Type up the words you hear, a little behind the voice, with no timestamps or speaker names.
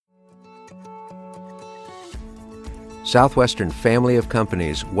Southwestern Family of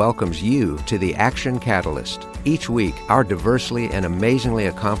Companies welcomes you to the Action Catalyst. Each week, our diversely and amazingly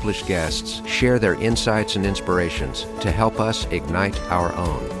accomplished guests share their insights and inspirations to help us ignite our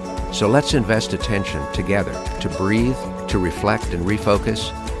own. So let's invest attention together to breathe, to reflect and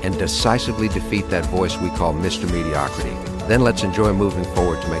refocus, and decisively defeat that voice we call Mr. Mediocrity. Then let's enjoy moving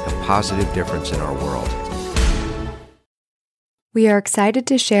forward to make a positive difference in our world. We are excited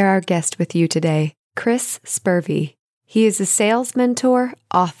to share our guest with you today, Chris Spurvey. He is a sales mentor,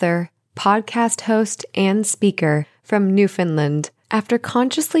 author, podcast host, and speaker from Newfoundland. After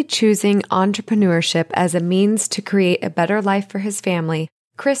consciously choosing entrepreneurship as a means to create a better life for his family,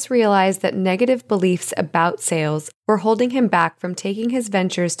 Chris realized that negative beliefs about sales were holding him back from taking his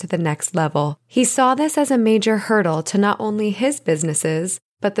ventures to the next level. He saw this as a major hurdle to not only his businesses,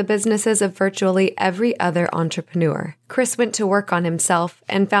 but the businesses of virtually every other entrepreneur. Chris went to work on himself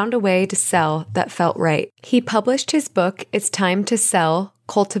and found a way to sell that felt right. He published his book, It's Time to Sell,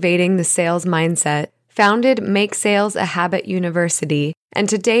 Cultivating the Sales Mindset, founded Make Sales a Habit University, and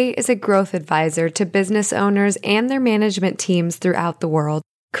today is a growth advisor to business owners and their management teams throughout the world.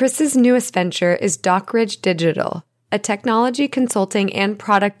 Chris's newest venture is Dockridge Digital, a technology consulting and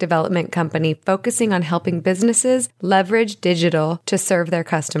product development company focusing on helping businesses leverage digital to serve their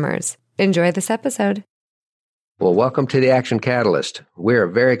customers. Enjoy this episode. Well, welcome to the Action Catalyst. We are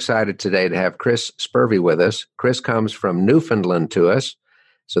very excited today to have Chris Spurvey with us. Chris comes from Newfoundland to us,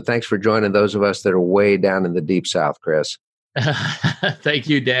 so thanks for joining those of us that are way down in the deep south, Chris. Thank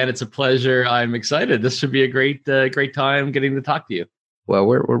you, Dan. It's a pleasure. I'm excited. This should be a great time getting to talk to you. Well,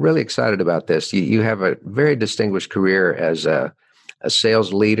 we're really excited about this. You have a very distinguished career as a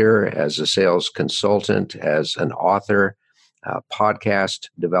sales leader, as a sales consultant, as an author, a podcast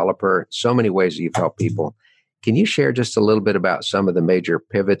developer, so many ways that you've helped people. Can you share just a little bit about some of the major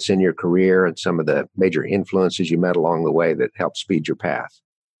pivots in your career and some of the major influences you met along the way that helped speed your path?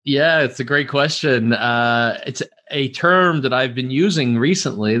 Yeah, it's a great question. It's a term that I've been using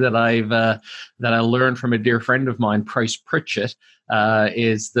recently that I learned from a dear friend of mine, Bryce Pritchett,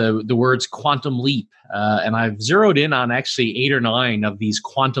 is the words quantum leap. And I've zeroed in on actually 8 or 9 of these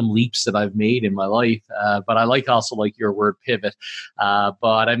quantum leaps that I've made in my life. But I also like your word pivot.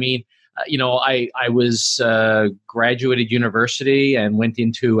 But I mean, I was graduated university and went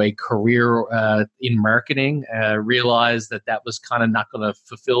into a career in marketing, realized that was kind of not going to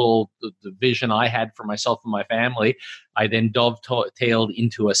fulfill the vision I had for myself and my family. I then dovetailed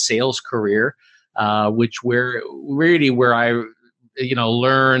into a sales career, where I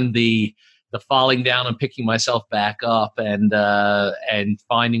learned the falling down and picking myself back up and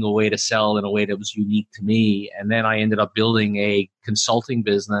finding a way to sell in a way that was unique to me. And then I ended up building a consulting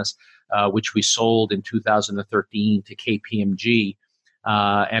business, which we sold in 2013 to KPMG.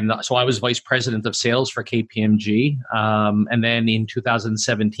 And so I was vice president of sales for KPMG. And then in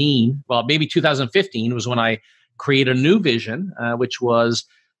 2017, well, maybe 2015 was when I created a new vision, which was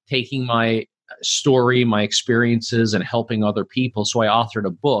taking my story, my experiences, and helping other people. So I authored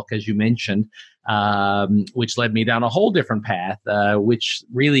a book, as you mentioned, which led me down a whole different path, which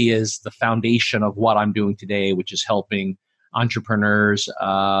really is the foundation of what I'm doing today, which is helping entrepreneurs,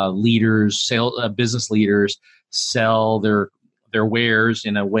 leaders, business leaders sell their wares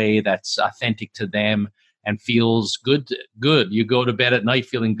in a way that's authentic to them and feels good. You go to bed at night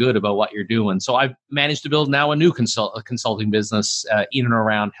feeling good about what you're doing. So I've managed to build now a new consulting business in and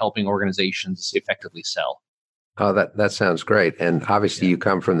around helping organizations effectively sell. Oh, that sounds great. And obviously you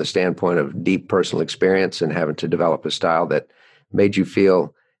come from the standpoint of deep personal experience and having to develop a style that made you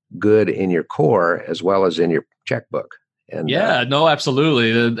feel good in your core as well as in your checkbook. And no,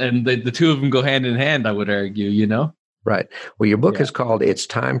 absolutely. And the two of them go hand in hand, I would argue, Right. Well, your book is called It's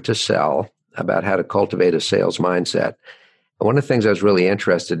Time to Sell, about how to cultivate a sales mindset. And one of the things I was really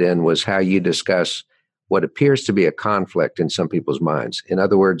interested in was how you discuss what appears to be a conflict in some people's minds. In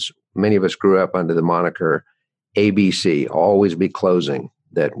other words, many of us grew up under the moniker ABC, always be closing,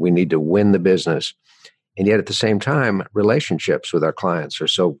 that we need to win the business. And yet at the same time, relationships with our clients are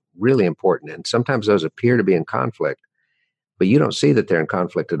so really important. And sometimes those appear to be in conflict, but you don't see that they're in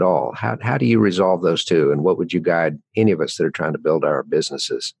conflict at all. How do you resolve those two? And what would you guide any of us that are trying to build our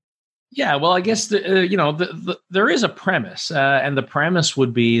businesses? Yeah, well, I guess there is a premise, and the premise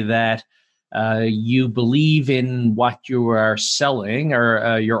would be that you believe in what you are selling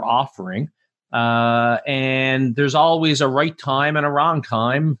or you're offering, and there's always a right time and a wrong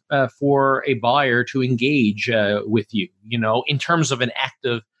time for a buyer to engage with you, in terms of an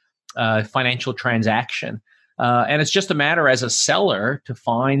active financial transaction. And it's just a matter as a seller to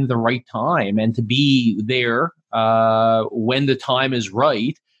find the right time and to be there when the time is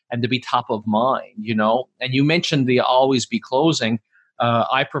right, and to be top of mind, And you mentioned the always be closing.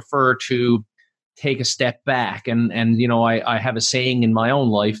 I prefer to take a step back. And I have a saying in my own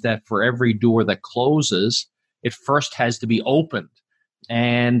life that for every door that closes, it first has to be opened.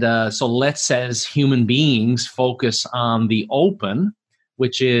 And so let's, as human beings, focus on the open,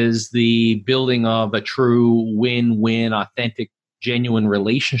 which is the building of a true win-win, authentic, genuine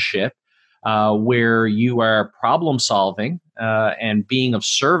relationship where you are problem solving and being of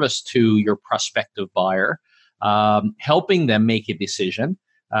service to your prospective buyer, helping them make a decision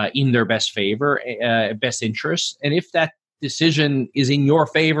in their best favor, best interest. And if that decision is in your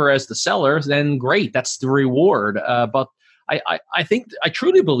favor as the seller, then great, that's the reward. But I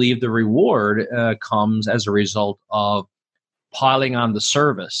truly believe the reward comes as a result of piling on the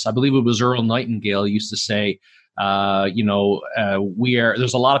service. I believe it was Earl Nightingale used to say, there's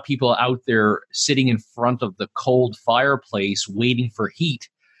a lot of people out there sitting in front of the cold fireplace waiting for heat,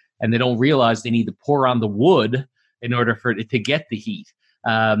 and they don't realize they need to pour on the wood in order for it to get the heat.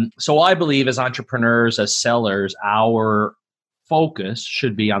 So I believe as entrepreneurs, as sellers, our focus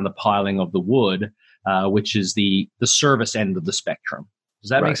should be on the piling of the wood, which is the service end of the spectrum. Does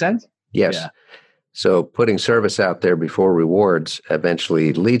that make sense? Yes. Yeah. So putting service out there before rewards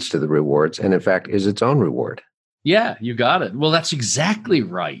eventually leads to the rewards, and in fact is its own reward. Yeah, you got it. Well, that's exactly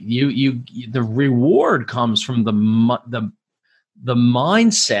right. The reward comes from the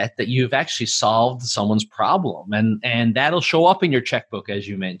mindset that you've actually solved someone's problem, and that'll show up in your checkbook, as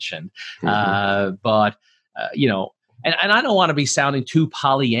you mentioned. But And I don't want to be sounding too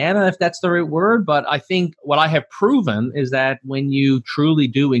Pollyanna, if that's the right word, but I think what I have proven is that when you truly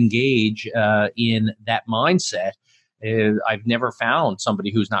do engage in that mindset, I've never found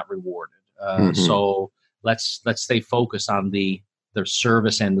somebody who's not rewarded. So let's stay focused on the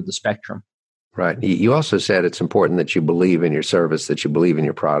service end of the spectrum. Right. You also said it's important that you believe in your service, that you believe in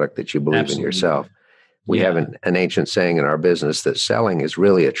your product, that you believe in yourself. We have an ancient saying in our business that selling is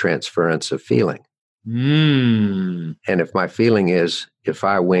really a transference of feeling. And if my feeling is, if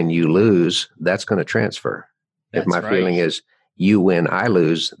I win, you lose, that's going to transfer. If my feeling is, you win, I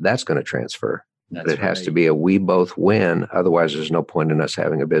lose, that's going to transfer. But it has to be a we both win. Otherwise, there's no point in us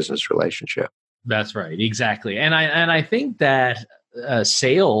having a business relationship. That's right. Exactly. And I think that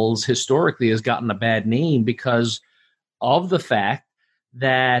sales historically has gotten a bad name because of the fact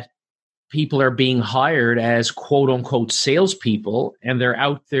that people are being hired as quote unquote salespeople, and they're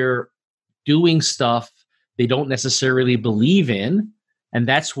out there doing stuff they don't necessarily believe in. And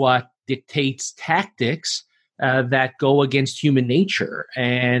that's what dictates tactics that go against human nature.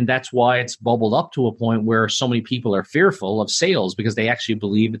 And that's why it's bubbled up to a point where so many people are fearful of sales, because they actually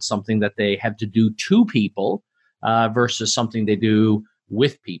believe it's something that they have to do to people versus something they do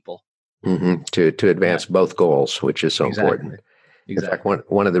with people. To advance both goals, which is so important. In fact,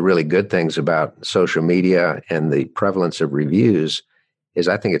 one of the really good things about social media and the prevalence of reviews is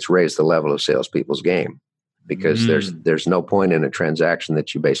I think it's raised the level of salespeople's game, because there's no point in a transaction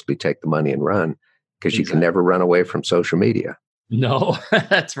that you basically take the money and run, because you can never run away from social media. No,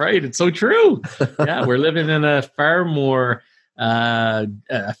 that's right. It's so true. Yeah, we're living in a far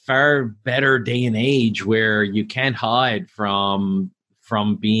better day and age where you can't hide from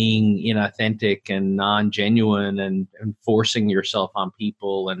being inauthentic and non-genuine and forcing yourself on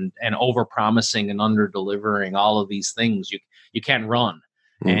people and over-promising and under-delivering, all of these things. You can't run.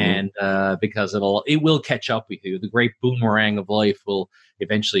 And because it will catch up with you. The great boomerang of life will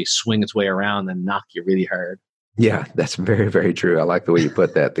eventually swing its way around and knock you really hard. Yeah, that's very, very true. I like the way you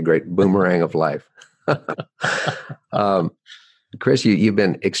put that, the great boomerang of life. Chris, you've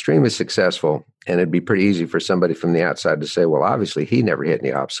been extremely successful, and it'd be pretty easy for somebody from the outside to say, well, obviously he never hit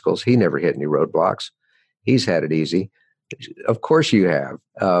any obstacles. He never hit any roadblocks. He's had it easy. Of course you have.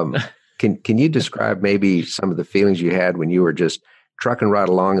 Can you describe maybe some of the feelings you had when you were just trucking right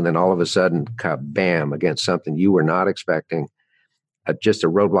along, and then all of a sudden, bam, against something you were not expecting, just a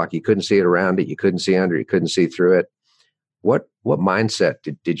roadblock. You couldn't see it around it. You couldn't see under it. You couldn't see through it. What mindset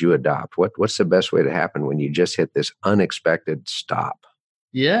did you adopt? What's the best way to happen when you just hit this unexpected stop?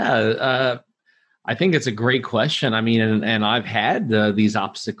 Yeah, I think it's a great question. I mean, and I've had these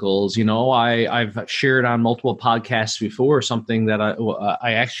obstacles. I've shared on multiple podcasts before something that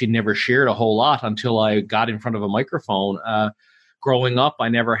I actually never shared a whole lot until I got in front of a microphone. Growing up, I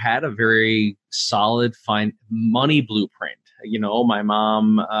never had a very solid money blueprint. My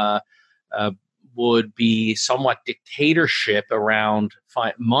mom would be somewhat dictatorship around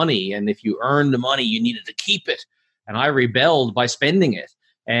money. And if you earned the money, you needed to keep it. And I rebelled by spending it.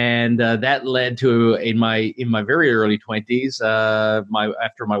 And that led to in my very early 20s,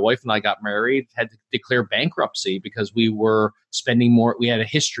 after my wife and I got married, had to declare bankruptcy because we were spending more. We had a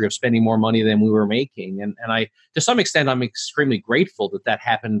history of spending more money than we were making, and I, to some extent, I'm extremely grateful that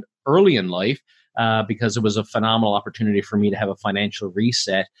happened early in life because it was a phenomenal opportunity for me to have a financial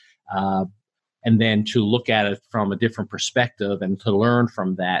reset. And then to look at it from a different perspective and to learn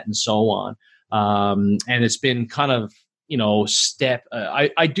from that and so on. And it's been kind of,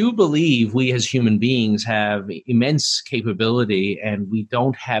 I do believe we as human beings have immense capability and we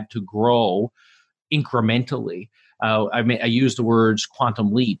don't have to grow incrementally. I use the words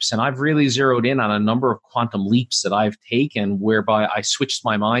quantum leaps, and I've really zeroed in on a number of quantum leaps that I've taken whereby I switched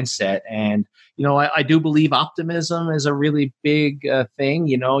my mindset. And, I do believe optimism is a really big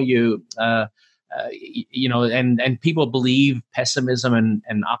thing. And people believe pessimism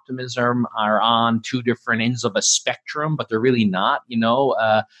and optimism are on two different ends of a spectrum, but they're really not.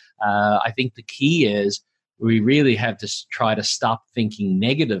 I think the key is we really have to try to stop thinking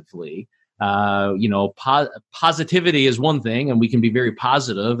negatively. Positivity is one thing, and we can be very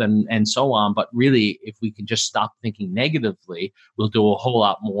positive and so on. But really, if we can just stop thinking negatively, we'll do a whole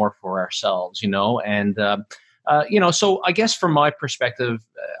lot more for ourselves. So I guess from my perspective,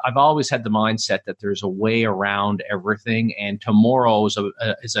 I've always had the mindset that there's a way around everything, and tomorrow is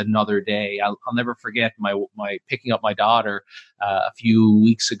another day. I'll never forget my picking up my daughter a few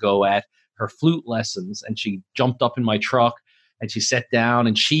weeks ago at her flute lessons, and she jumped up in my truck and she sat down,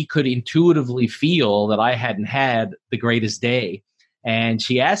 and she could intuitively feel that I hadn't had the greatest day. And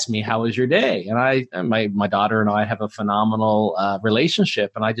she asked me, "How was your day?" And my daughter and I have a phenomenal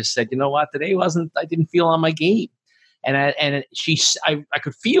relationship. And I just said, "You know what? Today I didn't feel on my game." And I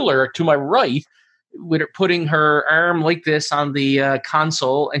could feel her to my right with her putting her arm like this on the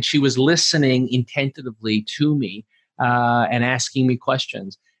console. And she was listening attentively to me and asking me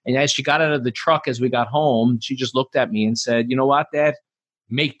questions. And as she got out of the truck, as we got home, she just looked at me and said, "You know what, Dad?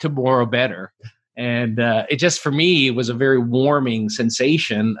 Make tomorrow better." And it just, for me, it was a very warming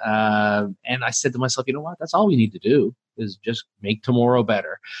sensation. And I said to myself, you know what? That's all we need to do is just make tomorrow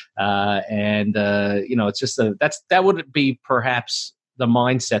better. It's just that would be perhaps the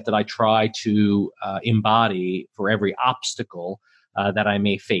mindset that I try to embody for every obstacle that I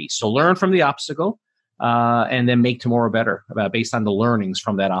may face. So learn from the obstacle and then make tomorrow better based on the learnings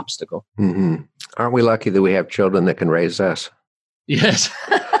from that obstacle. Mm-hmm. Aren't we lucky that we have children that can raise us? Yes.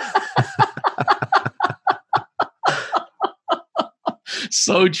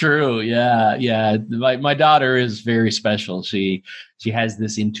 So true. Yeah. My daughter is very special. She has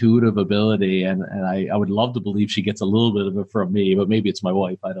this intuitive ability, and I would love to believe she gets a little bit of it from me, but maybe it's my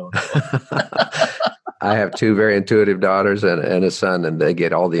wife. I don't know. I have two very intuitive daughters and a son, and they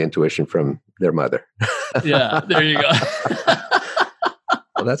get all the intuition from their mother. Yeah, there you go.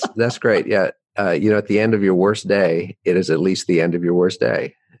 Well, that's great. Yeah. At the end of your worst day, it is at least the end of your worst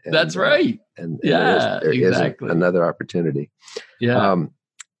day. And, that's right. And there exactly. is another opportunity. Yeah.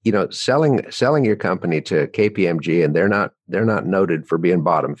 Selling your company to KPMG, and they're not noted for being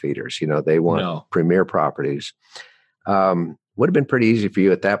bottom feeders. They want premier properties. Would have been pretty easy for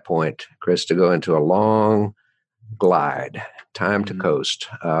you at that point, Chris, to go into a long glide, time to coast.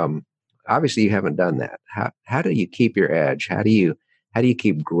 Obviously, you haven't done that. How do you keep your edge? How do you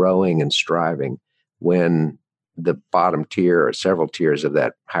keep growing and striving when the bottom tier or several tiers of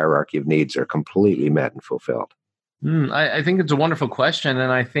that hierarchy of needs are completely met and fulfilled? I think it's a wonderful question.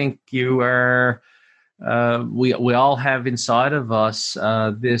 And I think you are, we all have inside of us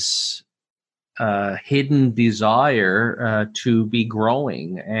this hidden desire to be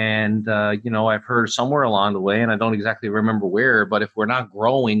growing. And, I've heard somewhere along the way, and I don't exactly remember where, but if we're not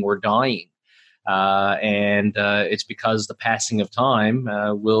growing, we're dying. And it's because the passing of time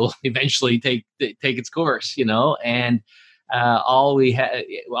will eventually take its course, and all we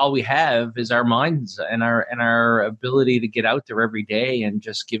have is our minds and our ability to get out there every day and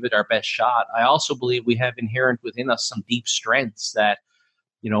just give it our best shot. I also believe we have inherent within us some deep strengths that,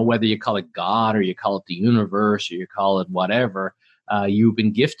 whether you call it God or you call it the universe or you call it whatever, you've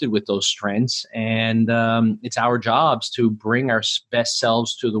been gifted with those strengths, and it's our jobs to bring our best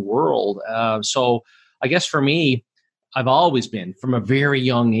selves to the world. So I guess for me, I've always been, from a very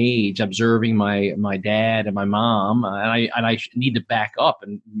young age, observing my dad and my mom, and I need to back up.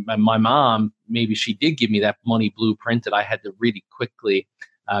 And my mom, maybe she did give me that money blueprint that I had to really quickly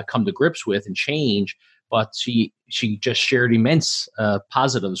come to grips with and change. But she just shared immense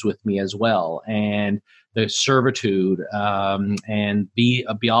positives with me as well, and the servitude and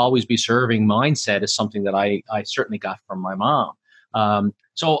always be serving mindset is something that I certainly got from my mom.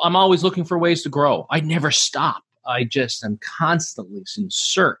 So I'm always looking for ways to grow. I never stop. I just am constantly in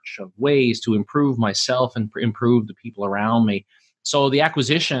search of ways to improve myself and improve the people around me. So the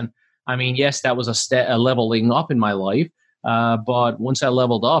acquisition, I mean, yes, that was a leveling up in my life. But once I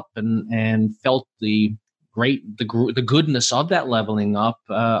leveled up and felt the goodness of that leveling up,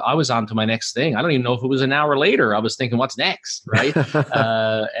 I was on to my next thing. I don't even know if it was an hour later. I was thinking, what's next, right?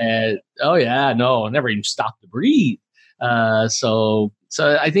 I never even stopped to breathe. So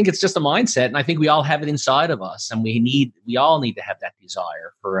I think it's just a mindset, and I think we all have it inside of us, and we all need to have that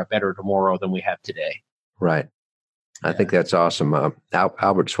desire for a better tomorrow than we have today. Right. I think that's awesome.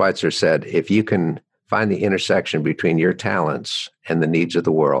 Albert Schweitzer said, if you can find the intersection between your talents and the needs of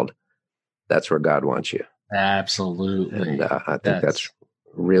the world, that's where God wants you. Absolutely. And I think that's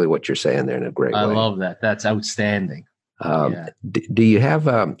really what you're saying there in a great way. I love that. That's outstanding. Do you have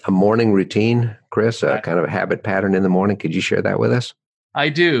a morning routine, Chris, a kind of a habit pattern in the morning? Could you share that with us? I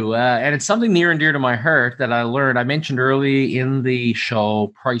do. And it's something near and dear to my heart that I learned. I mentioned early in the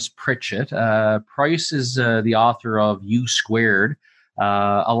show, Price Pritchett. Price is the author of U Squared.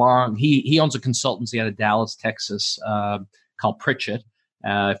 He owns a consultancy out of Dallas, Texas, called Pritchett.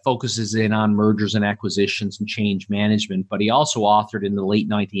 Focuses in on mergers and acquisitions and change management. But he also authored in the late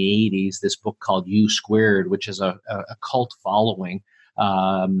 1980s this book called U Squared, which is a cult following.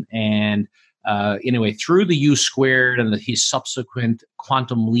 Anyway, through the U Squared and his subsequent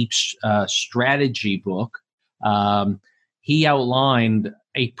Quantum Leap strategy book, he outlined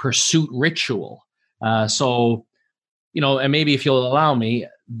a pursuit ritual. And maybe if you'll allow me,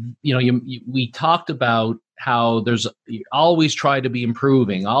 we talked about how you always try to be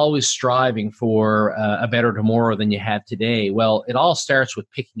improving, always striving for a better tomorrow than you have today. Well, it all starts with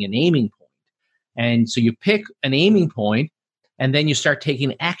picking an aiming point. And so you pick an aiming point, and then you start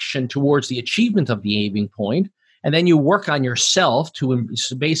taking action towards the achievement of the aiming point. And then you work on yourself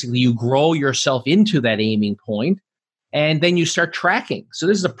so basically you grow yourself into that aiming point, and then you start tracking. So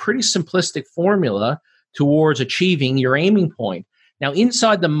this is a pretty simplistic formula towards achieving your aiming point. Now,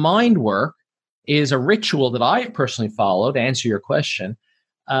 inside the mind work is a ritual that I personally follow to answer your question.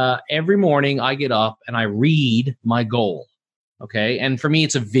 Every morning I get up and I read my goal. Okay. And for me,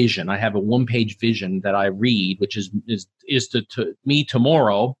 it's a vision. I have a one-page vision that I read, which is to me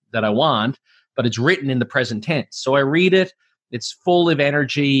tomorrow that I want, but it's written in the present tense. So I read it. It's full of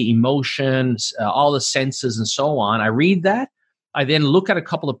energy, emotions, all the senses and so on. I read that. I then look at a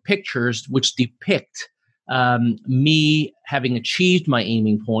couple of pictures which depict me having achieved my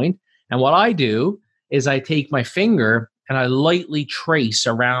aiming point. And what I do is I take my finger and I lightly trace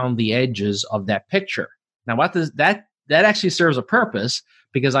around the edges of that picture. Now, what does that actually serves a purpose,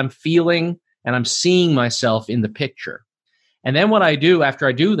 because I'm feeling and I'm seeing myself in the picture. And then what I do after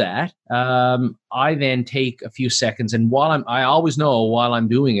I do that, I then take a few seconds, and I always know while I'm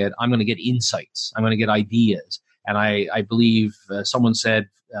doing it, I'm going to get insights. I'm going to get ideas. And I believe someone said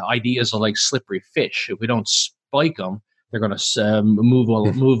ideas are like slippery fish. If we don't spike them, they're going to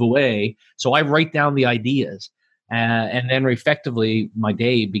move away. So I write down the ideas, and then effectively my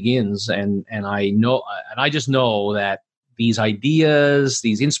day begins. And I just know that these ideas,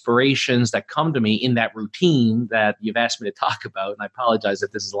 these inspirations that come to me in that routine that you've asked me to talk about, and I apologize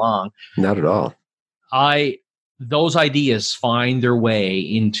if this is long. Not at all. Those ideas find their way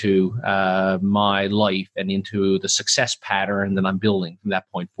into my life and into the success pattern that I'm building from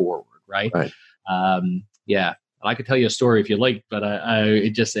that point forward. Right. Yeah. I could tell you a story if you like, but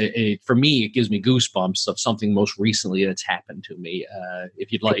for me, it gives me goosebumps of something most recently that's happened to me.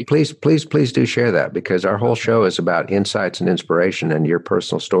 If you'd like, please do share that, because our whole show is about insights and inspiration, and your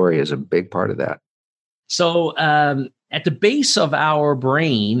personal story is a big part of that. So, at the base of our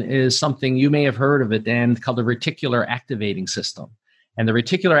brain is something you may have heard of it, Dan, called the reticular activating system. And the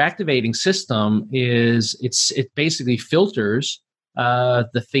reticular activating system it basically filters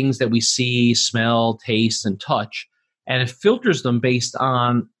the things that we see, smell, taste, and touch. And it filters them based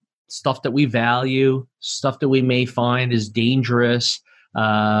on stuff that we value, stuff that we may find is dangerous,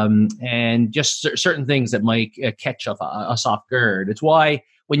 and just certain things that might catch us off guard. It's why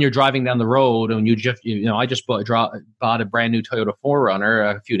when you're driving down the road and I just bought a brand new Toyota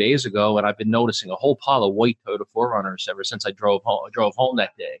 4Runner a few days ago, and I've been noticing a whole pile of white Toyota 4Runners ever since I drove home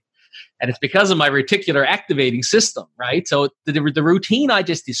that day. And it's because of my reticular activating system, right? So the routine I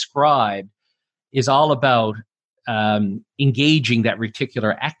just described is all about engaging that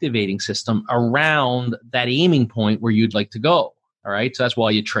reticular activating system around that aiming point where you'd like to go, all right? So that's why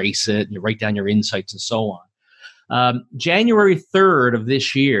you trace it and you write down your insights and so on. January 3rd of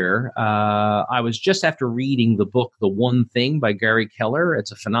this year, I was just after reading the book, The One Thing by Gary Keller.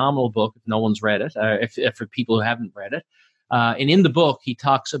 It's a phenomenal book if no one's read it, if for people who haven't read it. And in the book, he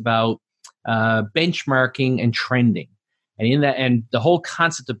talks about benchmarking and trending. And the whole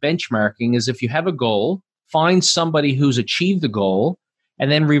concept of benchmarking is if you have a goal, find somebody who's achieved the goal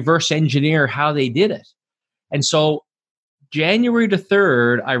and then reverse engineer how they did it. And so January the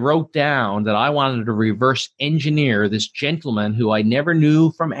 3rd, I wrote down that I wanted to reverse engineer this gentleman who I never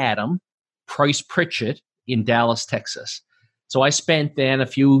knew from Adam, Price Pritchett, in Dallas, Texas. So I spent then a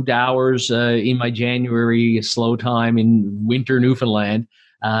few hours in my January slow time in winter Newfoundland,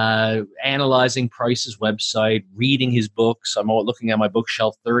 analyzing Price's website, reading his books. I'm looking at my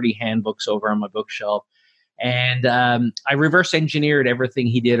bookshelf, 30 handbooks over on my bookshelf. And I reverse engineered everything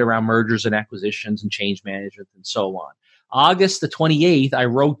he did around mergers and acquisitions and change management and so on. August the 28th, I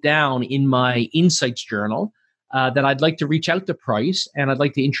wrote down in my insights journal that I'd like to reach out to Price and I'd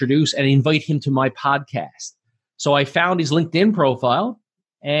like to introduce and invite him to my podcast. So I found his LinkedIn profile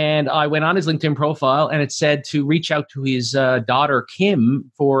and I went on his LinkedIn profile and it said to reach out to his daughter,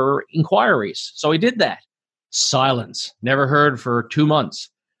 Kim, for inquiries. So he did that. Silence. Never heard for 2 months.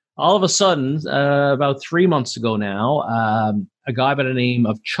 All of a sudden, about 3 months ago now, a guy by the name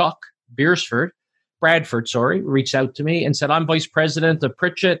of Chuck Bradford, reached out to me and said, I'm vice president of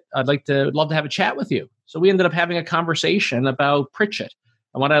Pritchett. I'd love to have a chat with you. So we ended up having a conversation about Pritchett.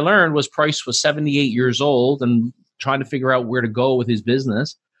 And what I learned was Price was 78 years old and trying to figure out where to go with his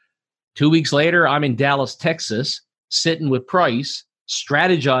business. 2 weeks later, I'm in Dallas, Texas, sitting with Price,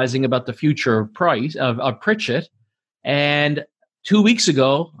 strategizing about the future of Pritchett. And 2 weeks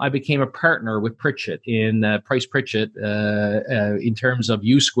ago, I became a partner with Pritchett in Price Pritchett in terms of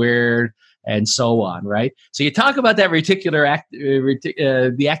U squared and so on, right? So you talk about that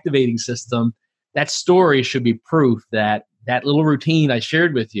the activating system. That story should be proof that that little routine I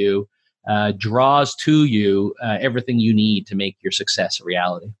shared with you draws to you everything you need to make your success a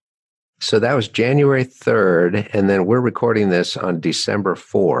reality. So that was January 3rd, and then we're recording this on December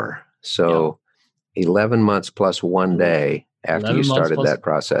 4. So 11 months plus 1 day after you started that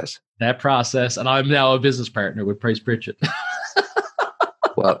process. And I'm now a business partner with Price Pritchett.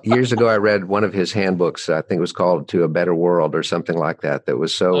 Well, years ago, I read one of his handbooks. I think it was called To a Better World or something like that. That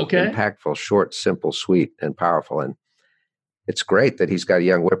was so impactful, short, simple, sweet, and powerful. And it's great that he's got a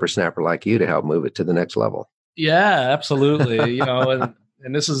young whippersnapper like you to help move it to the next level. Yeah, absolutely.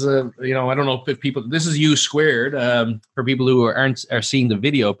 And this is I don't know if people, this is U squared for people who are seeing the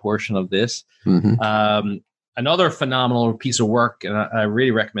video portion of this. Mm-hmm. Another phenomenal piece of work, and I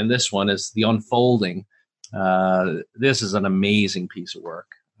really recommend this one, is The Unfolding. This is an amazing piece of work.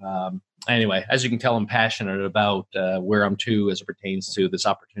 Anyway, as you can tell, I'm passionate about where I'm to as it pertains to this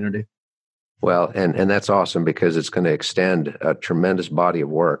opportunity. Well, and that's awesome because it's going to extend a tremendous body of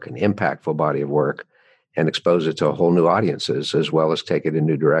work, an impactful body of work, and expose it to a whole new audiences as well as take it in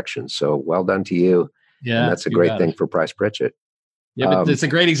new directions. So well done to you. Yeah, and that's a great thing for Price Pritchett. Yeah, but it's a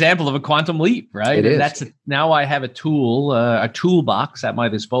great example of a quantum leap, right? It is. Now I have a toolbox at my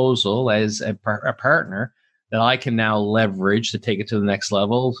disposal as a partner that I can now leverage to take it to the next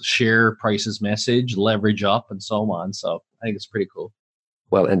level, share Price's message, leverage up, and so on. So I think it's pretty cool.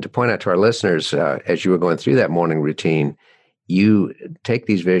 Well, and to point out to our listeners, as you were going through that morning routine, you take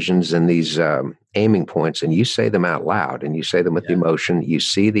these visions and these aiming points and you say them out loud and you say them with emotion. You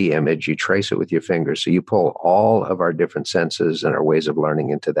see the image, you trace it with your fingers. So you pull all of our different senses and our ways of learning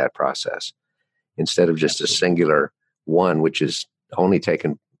into that process instead of just a singular one, which is only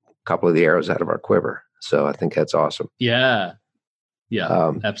taking a couple of the arrows out of our quiver. So I think that's awesome. Yeah.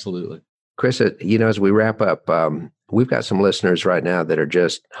 Absolutely. Chris, as we wrap up, we've got some listeners right now that are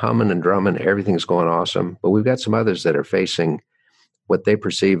just humming and drumming. Everything's going awesome. But we've got some others that are facing what they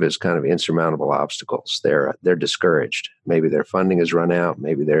perceive as kind of insurmountable obstacles. They're discouraged. Maybe their funding has run out.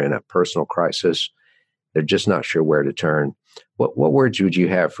 Maybe they're in a personal crisis. They're just not sure where to turn. What words would you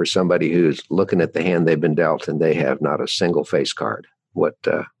have for somebody who's looking at the hand they've been dealt and they have not a single face card? What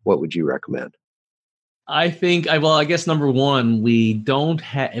would you recommend? I think, I guess number one, we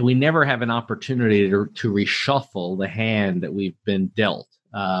never have an opportunity to reshuffle the hand that we've been dealt.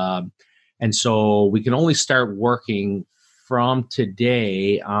 And so we can only start working from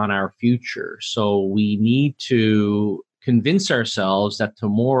today on our future. So we need to convince ourselves that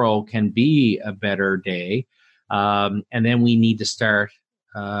tomorrow can be a better day. And then we need to start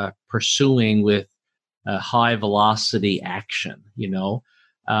pursuing with high velocity action,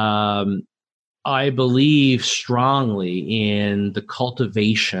 I believe strongly in the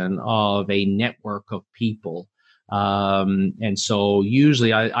cultivation of a network of people. And so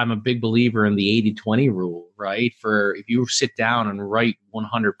usually I'm a big believer in the 80-20 rule, right? For if you sit down and write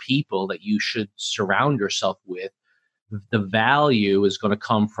 100 people that you should surround yourself with, the value is going to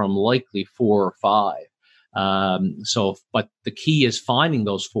come from likely 4 or 5. But the key is finding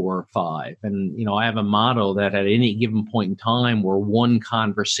those 4 or 5. And, I have a motto that at any given point in time, we're one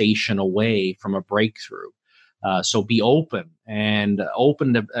conversation away from a breakthrough. So be open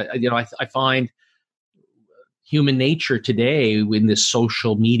to, I find human nature today in this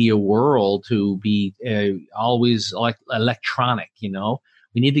social media world to be always like electronic,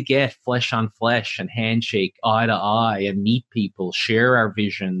 We need to get flesh on flesh and handshake eye to eye and meet people, share our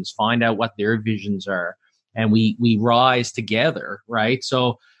visions, find out what their visions are. And we rise together, right?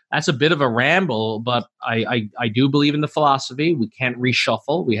 So that's a bit of a ramble, but I do believe in the philosophy. We can't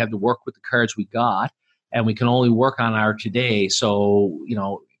reshuffle. We have to work with the cards we got, and we can only work on our today. So,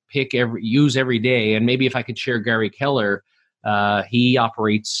 use every day. And maybe if I could share Gary Keller, he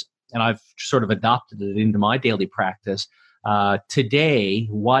operates, and I've sort of adopted it into my daily practice. Today,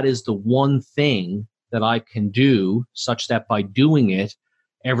 what is the one thing that I can do such that by doing it,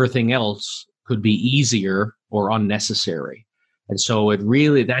 everything else could be easier or unnecessary? And so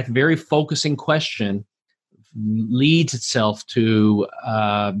that very focusing question leads itself to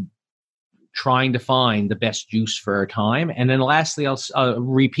trying to find the best use for our time. And then lastly, I'll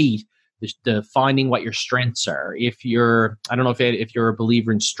repeat the finding what your strengths are. I don't know if you're a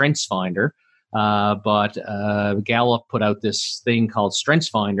believer in StrengthsFinder, but Gallup put out this thing called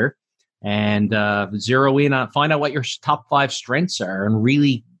StrengthsFinder, and zero in on, find out what your top 5 strengths are, and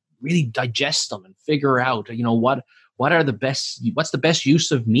really digest them and figure out, what's the best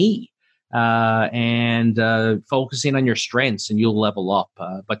use of me, and focusing on your strengths, and you'll level up.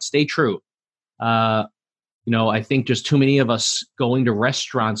 But stay true. I think just too many of us going to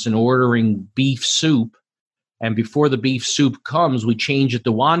restaurants and ordering beef soup, and before the beef soup comes, we change it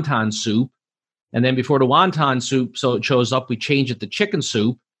to wonton soup. And then before the wonton soup shows up, we change it to chicken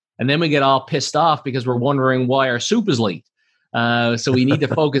soup. And then we get all pissed off because we're wondering why our soup is late. So we need to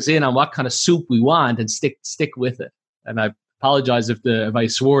focus in on what kind of soup we want and stick with it. And I apologize if I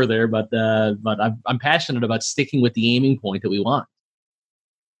swore there, but I'm passionate about sticking with the aiming point that we want.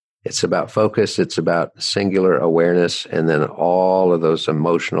 It's about focus. It's about singular awareness. And then all of those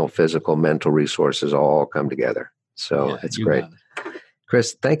emotional, physical, mental resources all come together. So it's great.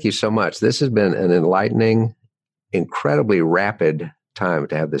 Chris, thank you so much. This has been an enlightening, incredibly rapid time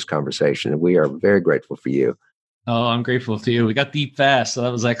to have this conversation. And we are very grateful for you. Oh, I'm grateful to you. We got deep fast, so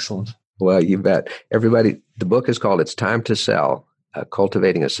that was excellent. Well, you bet. Everybody, the book is called It's Time to Sell,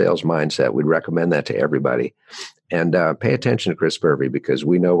 Cultivating a Sales Mindset. We'd recommend that to everybody. And pay attention to Chris Spurvey, because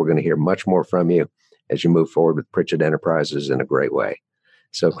we know we're going to hear much more from you as you move forward with Pritchett Enterprises in a great way.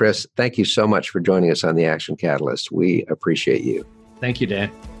 So, Chris, thank you so much for joining us on The Action Catalyst. We appreciate you. Thank you,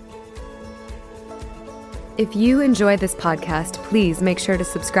 Dan. If you enjoy this podcast, please make sure to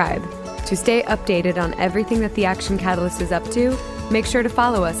subscribe. To stay updated on everything that The Action Catalyst is up to, make sure to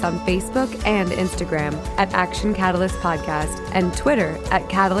follow us on Facebook and Instagram at Action Catalyst Podcast and Twitter at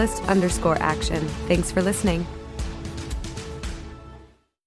Catalyst_Action. Thanks for listening.